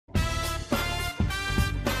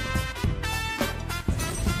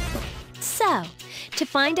So, to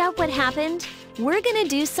find out what happened, we're gonna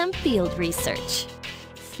do some field research.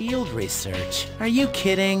 Field research? Are you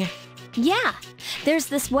kidding? Yeah, there's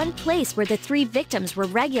this one place where the 3 victims were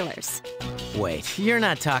regulars. Wait, you're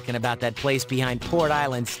not talking about that place behind Port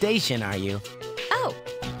Island Station, are you? Oh,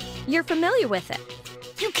 you're familiar with it.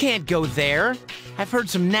 You can't go there. I've heard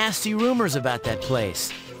some nasty rumors about that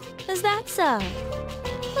place. Is that so?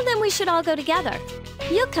 Well, then we should all go together.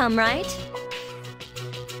 You'll come, right?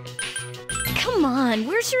 Come on,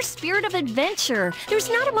 where's your spirit of adventure? There's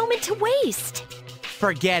not a moment to waste.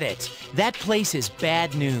 Forget it. That place is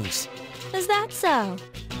bad news. Is that so?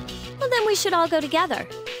 Well, then we should all go together.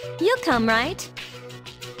 You'll come, right?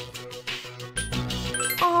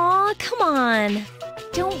 Aw, come on.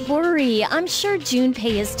 Don't worry, I'm sure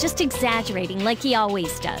Junpei is just exaggerating like he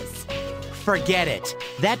always does. Forget it.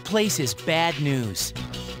 That place is bad news.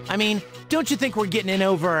 I mean, don't you think we're getting in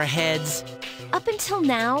over our heads? Up until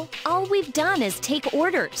now, all we've done is take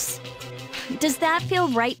orders. Does that feel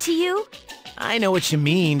right to you? I know what you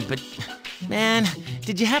mean, but man,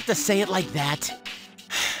 did you have to say it like that?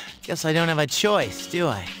 Guess I don't have a choice, do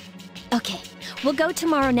I? Okay, we'll go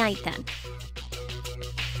tomorrow night then.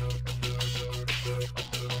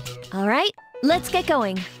 All right, let's get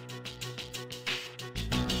going.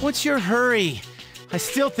 What's your hurry? I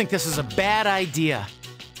still think this is a bad idea.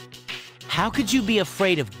 How could you be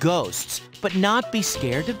afraid of ghosts, but not be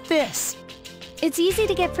scared of this? It's easy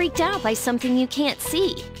to get freaked out by something you can't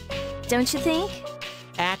see. Don't you think?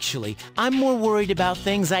 Actually, I'm more worried about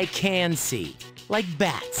things I can see, like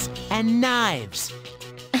bats and knives.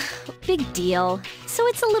 Big deal. So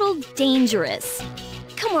it's a little dangerous.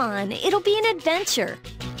 Come on, it'll be an adventure.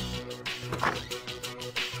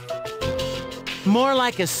 More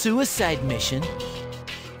like a suicide mission.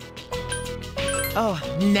 Oh,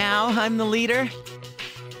 now I'm the leader?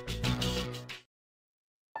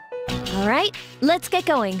 All right, let's get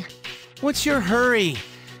going. What's your hurry?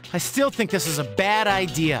 I still think this is a bad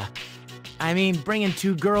idea. I mean, bringing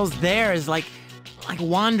 2 girls there is like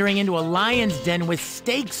wandering into a lion's den with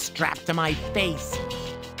stakes strapped to my face.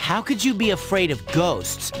 How could you be afraid of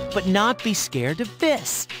ghosts, but not be scared of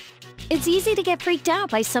this? It's easy to get freaked out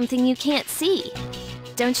by something you can't see.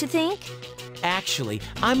 Don't you think? Actually,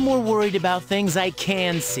 I'm more worried about things I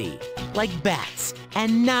can see, like bats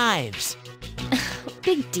and knives.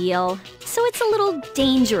 Big deal. So it's a little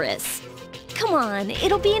dangerous. Come on,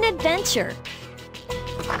 it'll be an adventure.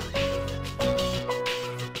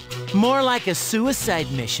 More like a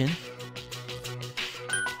suicide mission.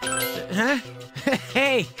 Huh?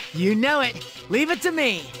 Hey, you know it. Leave it to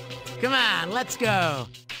me. Come on, let's go.